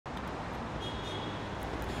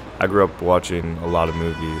I grew up watching a lot of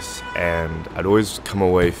movies, and I'd always come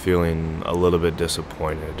away feeling a little bit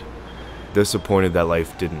disappointed. Disappointed that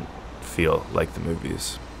life didn't feel like the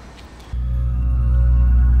movies.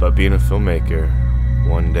 But being a filmmaker,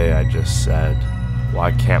 one day I just said,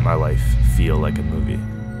 why can't my life feel like a movie?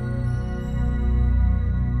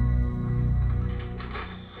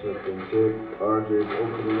 Second take, RJ's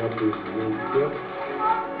opening up his new gift.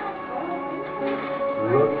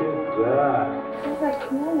 Look at that. It's a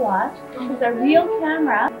cool watch. It's a real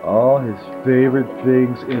camera. All his favorite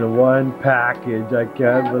things in one package. I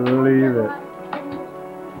can't believe it.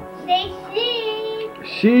 Say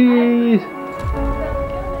cheese. Cheese!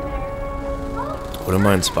 What am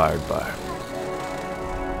I inspired by?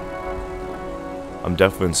 I'm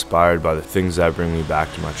definitely inspired by the things that bring me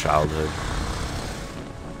back to my childhood.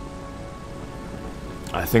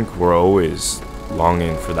 I think we're always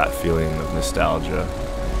longing for that feeling of nostalgia.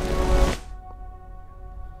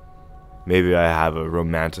 Maybe I have a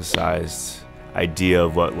romanticized idea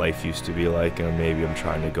of what life used to be like, and maybe I'm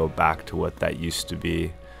trying to go back to what that used to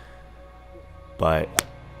be. But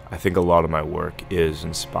I think a lot of my work is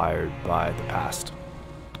inspired by the past.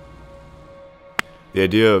 The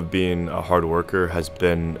idea of being a hard worker has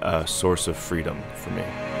been a source of freedom for me.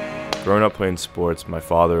 Growing up playing sports, my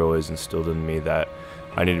father always instilled in me that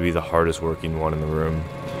I need to be the hardest working one in the room.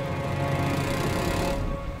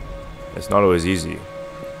 It's not always easy,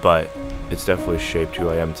 but it's definitely shaped who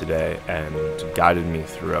I am today and guided me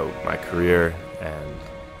throughout my career and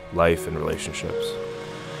life and relationships.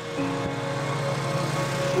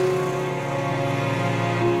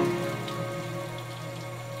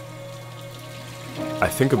 I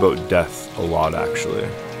think about death a lot, actually.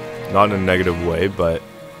 Not in a negative way, but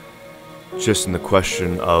just in the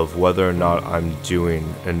question of whether or not I'm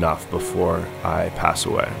doing enough before I pass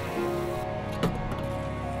away.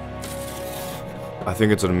 I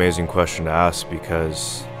think it's an amazing question to ask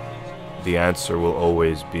because the answer will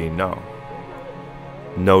always be no.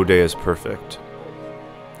 No day is perfect.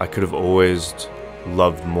 I could have always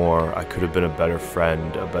loved more. I could have been a better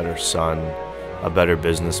friend, a better son, a better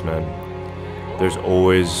businessman. There's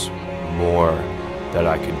always more that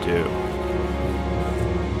I could do.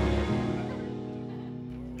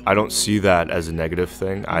 I don't see that as a negative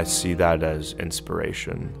thing. I see that as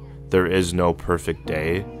inspiration. There is no perfect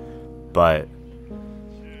day, but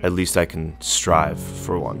at least I can strive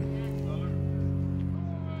for one.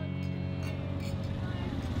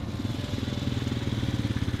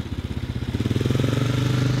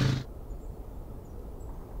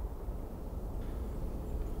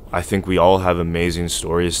 I think we all have amazing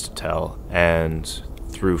stories to tell, and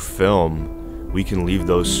through film, we can leave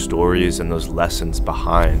those stories and those lessons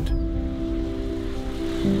behind.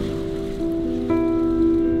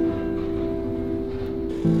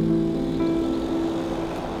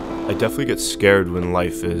 I definitely get scared when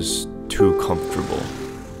life is too comfortable.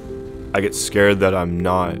 I get scared that I'm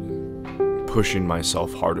not pushing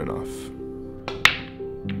myself hard enough.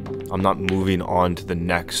 I'm not moving on to the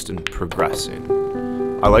next and progressing.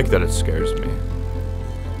 I like that it scares me.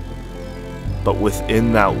 But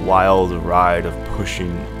within that wild ride of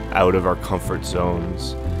pushing out of our comfort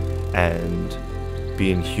zones and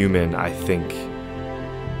being human, I think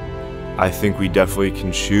we definitely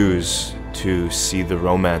can choose to see the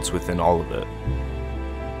romance within all of it.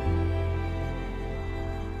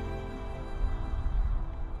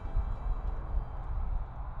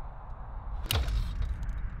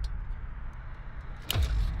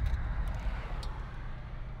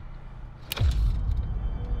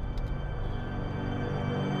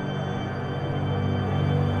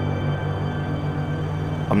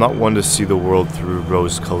 I'm not one to see the world through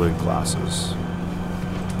rose-colored glasses,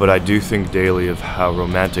 but I do think daily of how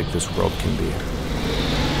romantic this world can be.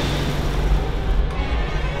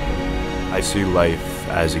 I see life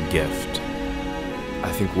as a gift.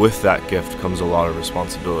 I think with that gift comes a lot of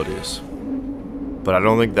responsibilities, but I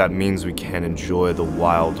don't think that means we can't enjoy the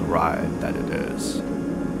wild ride that it is.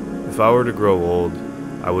 If I were to grow old,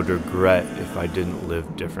 I would regret if I didn't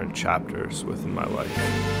live different chapters within my life.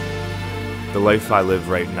 The life I live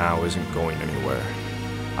right now isn't going anywhere.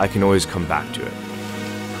 I can always come back to it.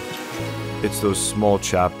 It's those small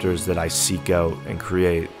chapters that I seek out and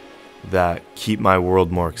create that keep my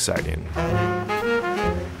world more exciting.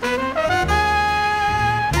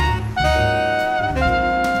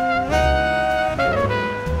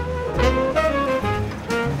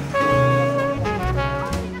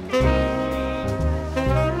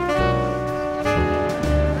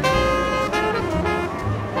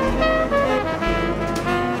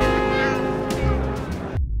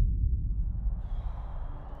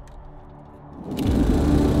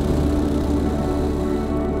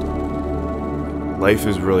 Life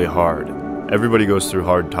is really hard. Everybody goes through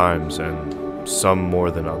hard times, and some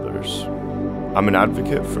more than others. I'm an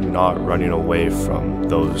advocate for not running away from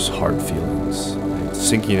those hard feelings,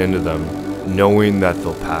 sinking into them, knowing that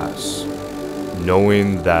they'll pass,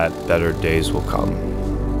 knowing that better days will come.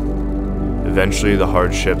 Eventually the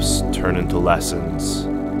hardships turn into lessons,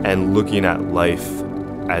 and looking at life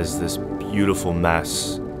as this beautiful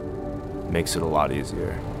mess makes it a lot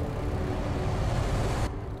easier.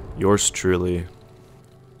 Yours truly,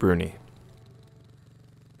 Bruni.